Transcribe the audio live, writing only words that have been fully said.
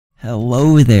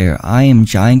Hello there, I am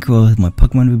GiantGrotle with my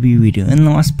Pokemon review video. In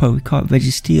the last part we caught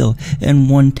Registeel in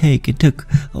one take. It took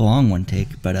a long one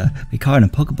take, but we caught it in a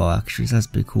Pokeball actually, so that's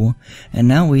pretty cool. And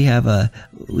now we have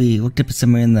we looked up at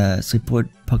somewhere in the Sleeport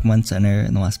Pokemon Center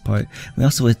in the last part. We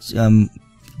also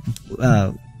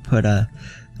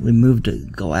we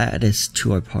moved Gladys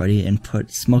to our party and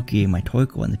put Smokey, my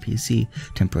Torkoal, in the PC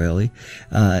temporarily.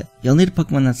 You'll need a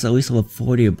Pokemon that's at least level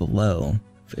 40 or below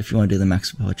if you want to do the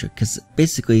max repel trick, because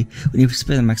basically when you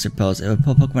spray the max repels, it will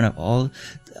pull Pokemon up all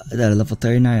that are level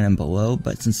 39 and below.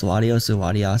 But since Latios or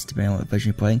Latios, depending on what version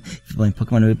you're playing, if you're playing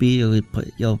Pokemon Ruby,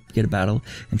 you'll get a battle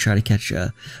and try to catch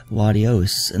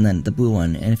Latios, and then the blue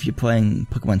one. And if you're playing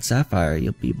Pokemon Sapphire,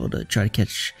 you'll be able to try to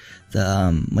catch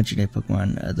the legendary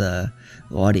Pokemon, the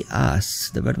Latias,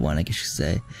 the red one, I guess you could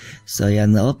say. So yeah,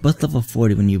 and they're both level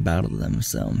 40 when you battle them.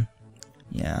 So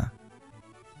yeah.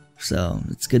 So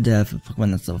it's good to have a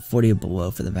Pokemon that's level 40 or below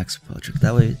for the max repel trick.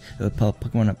 That way it would pull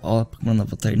Pokemon up all Pokemon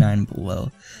level 39 and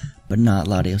below, but not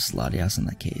Latios in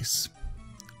that case.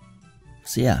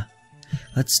 So yeah,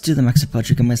 let's do the max repel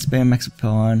trick. I'm going to spray a max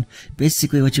repel on.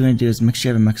 Basically what you want to do is make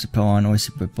sure you have a max repel on or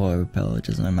super repel or repel, it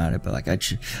doesn't really matter, but like I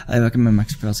recommend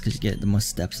max repels because you get the most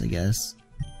steps, I guess.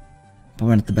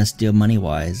 Probably not the best deal money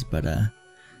wise, but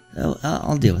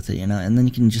I'll deal with it, you know. And then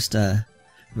you can just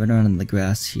run around in the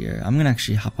grass here. I'm gonna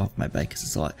actually hop off my bike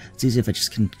because it's easy if I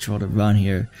just control to run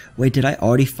here. Wait, did I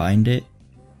already find it?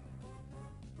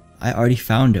 I already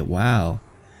found it. Wow.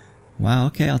 Wow,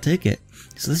 okay, I'll take it.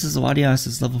 So this is Latios,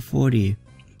 it's level 40.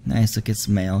 Nice, look, it's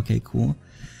male. Okay, cool.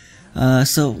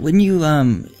 So when you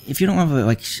if you don't have a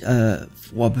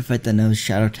Wobbuffet that knows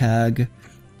Shadow Tag,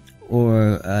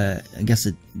 or I guess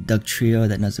a Doug Trio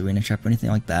that knows Arena Trap or anything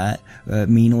like that, or a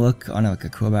Mean Look on like a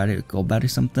Crobat or Golbat or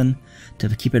something to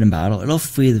keep it in battle, it'll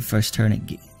free the first turn,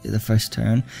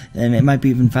 and it might be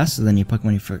even faster than your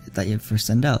Pokemon that you first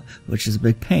send out, which is a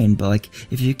big pain. But like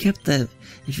if you kept the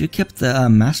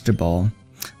Master Ball,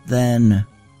 then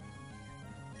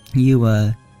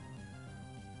you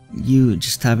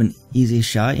just have an easy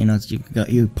shot, you know.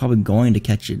 You're probably going to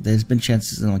catch it. There's been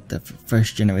chances in like the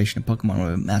first generation of Pokemon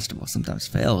where Master Ball sometimes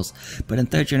fails, but in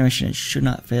third generation it should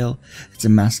not fail. It's a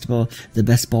Master Ball, the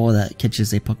best ball that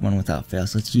catches a Pokemon without fail.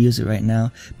 So let's use it right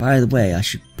now. By the way, I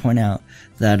should point out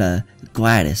that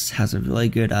Gladys has a really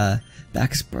good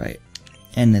back sprite,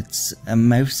 and its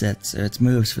movesets, or its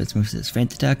moves for its movesets: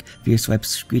 Faint Attack, Fierce Swipe,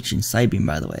 Screech, and Psybeam,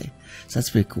 by the way. So that's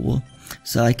pretty cool.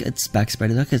 So like its back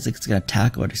sprite, look, it's gonna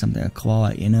tackle it or something, or claw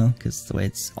it, you know, because the way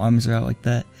its arms are out like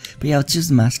that. But yeah, let's use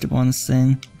the Master Ball on this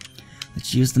thing.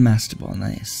 Let's use the Master Ball,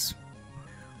 nice.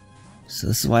 So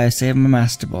this is why I save my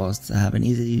Master Balls, to have an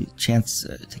easy chance,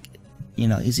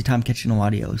 easy time catching a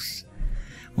Latios.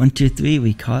 1, 2, 3,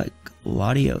 we caught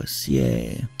Latios,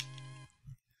 yay.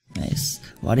 Nice.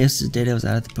 Latios' data was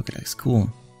out of the Pokedex, cool.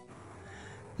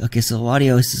 Okay, so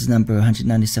Latios is number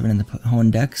 197 in the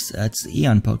Pokedex. It's the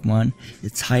Eon Pokemon.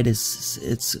 Its height is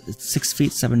it's 6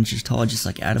 feet 7 inches tall, just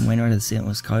like Adam Wainwright of the St.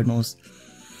 Louis Cardinals.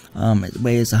 It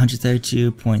weighs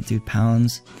 132.3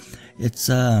 pounds. Its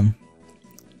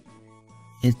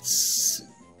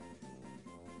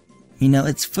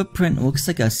footprint looks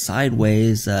like a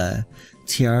sideways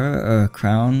tiara or a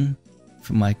crown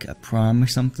from like a prom or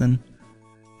something.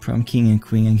 Prom king and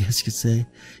queen, I guess you could say.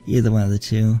 Either one of the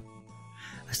two.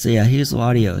 So yeah, here's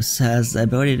Latios. Has the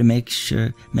ability to make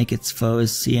its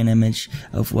foes see an image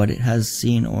of what it has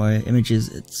seen, or images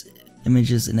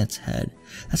in its head.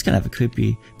 That's kind of a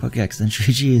creepy Pokédex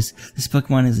entry. Jeez, this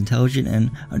Pokemon is intelligent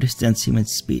and understands human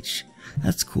speech.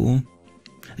 That's cool.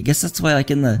 I guess that's why,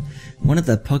 like in one of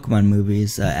the Pokemon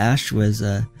movies, Ash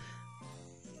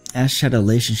had a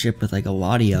relationship with like a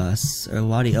Latios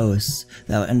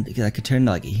that could turn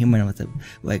to like a human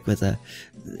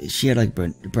she had like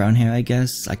brown hair, I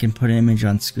guess. I can put an image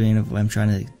on screen of what I'm trying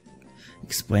to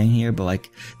explain here, but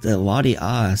like the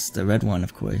Latios, the red one,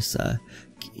 of course,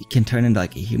 can turn into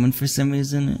like a human for some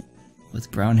reason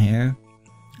with brown hair.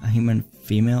 A human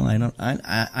female.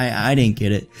 I didn't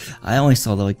get it. I only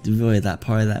saw really that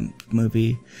part of that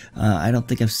movie. I don't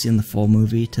think I've seen the full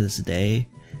movie to this day.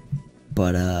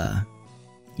 But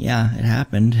yeah, it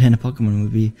happened in a Pokemon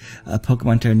movie. A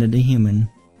Pokemon turned into human.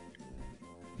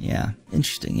 Yeah,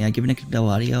 interesting. Yeah, give it a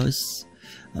Latios.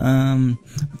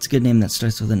 What's a good name that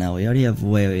starts with an L? We already have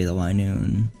Wary the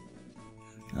Linoon.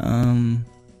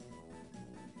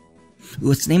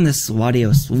 Let's name this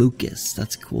Latios Lucas.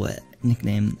 That's a cool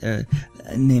nickname. A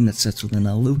name that starts with an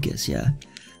L. Lucas, yeah.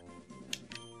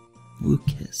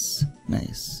 Lucas.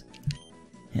 Nice.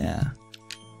 Yeah.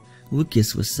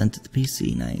 Lucas was sent to the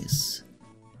PC, nice.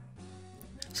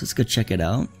 So let's go check it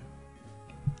out.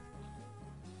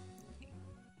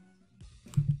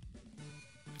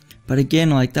 But again,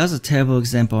 like, that was a terrible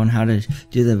example on how to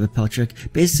do the repel trick.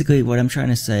 Basically, what I'm trying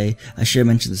to say, I should have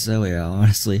mentioned this earlier,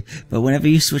 honestly, but whenever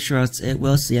you switch routes, it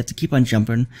will, so you have to keep on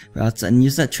jumping routes and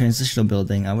use that transitional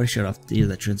building. I would have showed off to use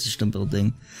that transitional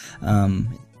building,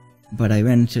 but I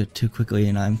ran into it too quickly,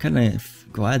 and I'm kind of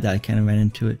glad that I kind of ran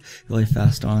into it really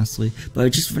fast, honestly.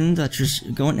 But just running that,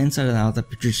 going inside and out of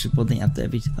that transitional building after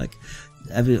every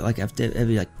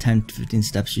 10 to 15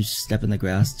 steps you step in the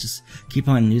grass, just keep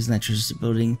on using that transition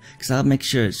building, because I'll make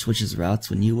sure it switches routes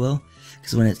when you will,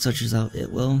 because when it switches out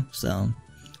it will. So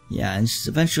yeah, and just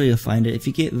eventually you'll find it. If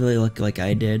you get really lucky like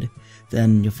I did,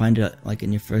 then you'll find it like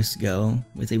in your first go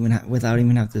without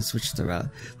even having to switch the route,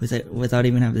 without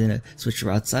even having to switch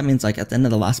routes. That means like at the end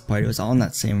of the last part it was all on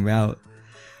that same route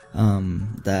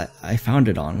that I found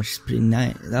it on, which is pretty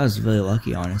nice. That was really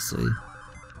lucky, honestly.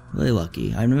 Really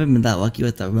lucky. I've never been that lucky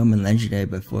with the Roman Legendary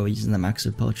before using the max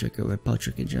repel trick or repel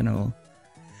trick in general.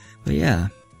 But yeah.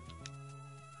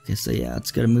 Okay, so yeah,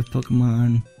 let's go to move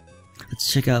Pokemon. Let's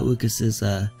check out Lucas's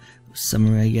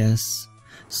summary, I guess.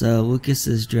 So Lucas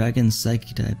is Dragon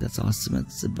Psychic type. That's awesome.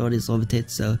 Its ability is Levitate,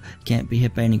 so it can't be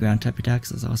hit by any ground type attacks.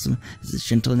 That's awesome. It's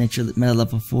gentle nature, meta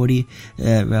level 40,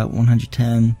 route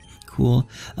 110. Cool.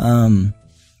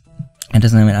 It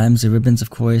doesn't have any items or ribbons, of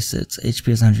course. Its HP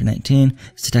is 119,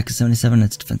 its attack is 77,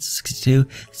 its defense is 62,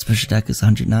 its special attack is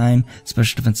 109, its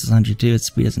special defense is 102, its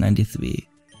speed is 93.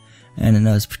 And it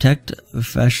knows Protect,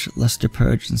 Refresh, Luster,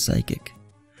 Purge, and Psychic.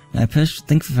 Now I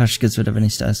think Refresh gets rid of any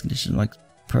status condition like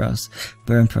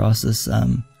burn, paralysis,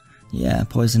 yeah,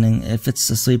 poisoning. If it's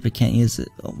asleep, it can't use it.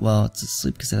 Well, it's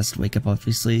asleep because it has to wake up,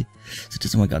 obviously. So it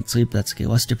doesn't wake up sleep, that's okay.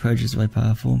 Luster, Purge is really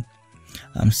powerful.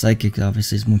 Psychic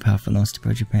obviously is more powerful than Luster,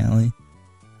 Purge, apparently.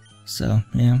 So,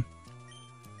 yeah.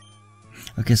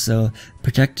 Okay, so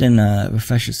Protect and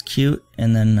Refresh is cute,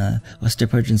 and then Luster,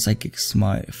 Purge, and Psychic is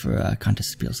smart for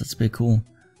contest appeals. That's pretty cool.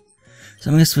 So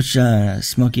I'm gonna switch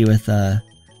Smokey with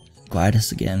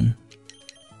Glidus again.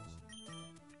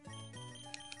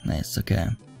 Nice, okay.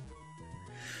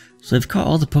 So I've caught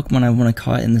all the Pokemon I want to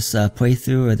caught in this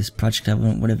playthrough, or this project,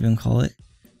 whatever you want to call it.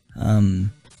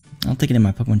 I don't think any of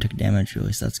my Pokemon took damage,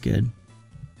 really, so that's good.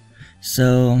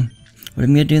 So what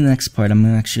I'm going to do in the next part, I'm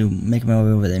going to actually make my way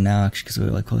over there now, actually, because we're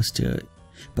really close to it.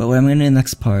 But what I'm going to do in the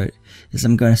next part is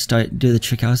I'm going to do the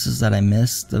trick houses that I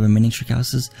missed, the remaining trick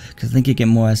houses, because I think you get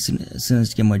more as soon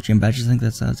as you get more gym badges. I think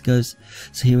that's how it goes.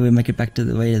 So here we make it back to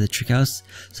the way of the trick house.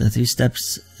 So 3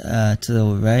 steps to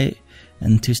the right,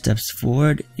 and 2 steps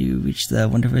forward, you reach the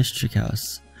Wonderverse trick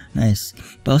house. Nice.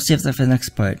 But I'll save that for the next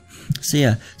part. So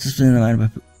yeah, so this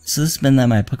has been that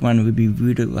my Pokemon would be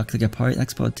rude to look like apart.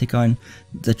 Next part will take on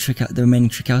the remaining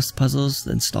trick house puzzles,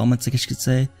 the installments, I guess you could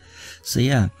say. So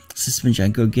yeah, this has been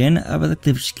GiantGrotle again. I would like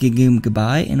to give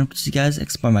goodbye, and hope to see you guys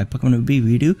explore my Pokemon would be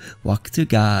Redo Walkthrough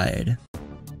Guide.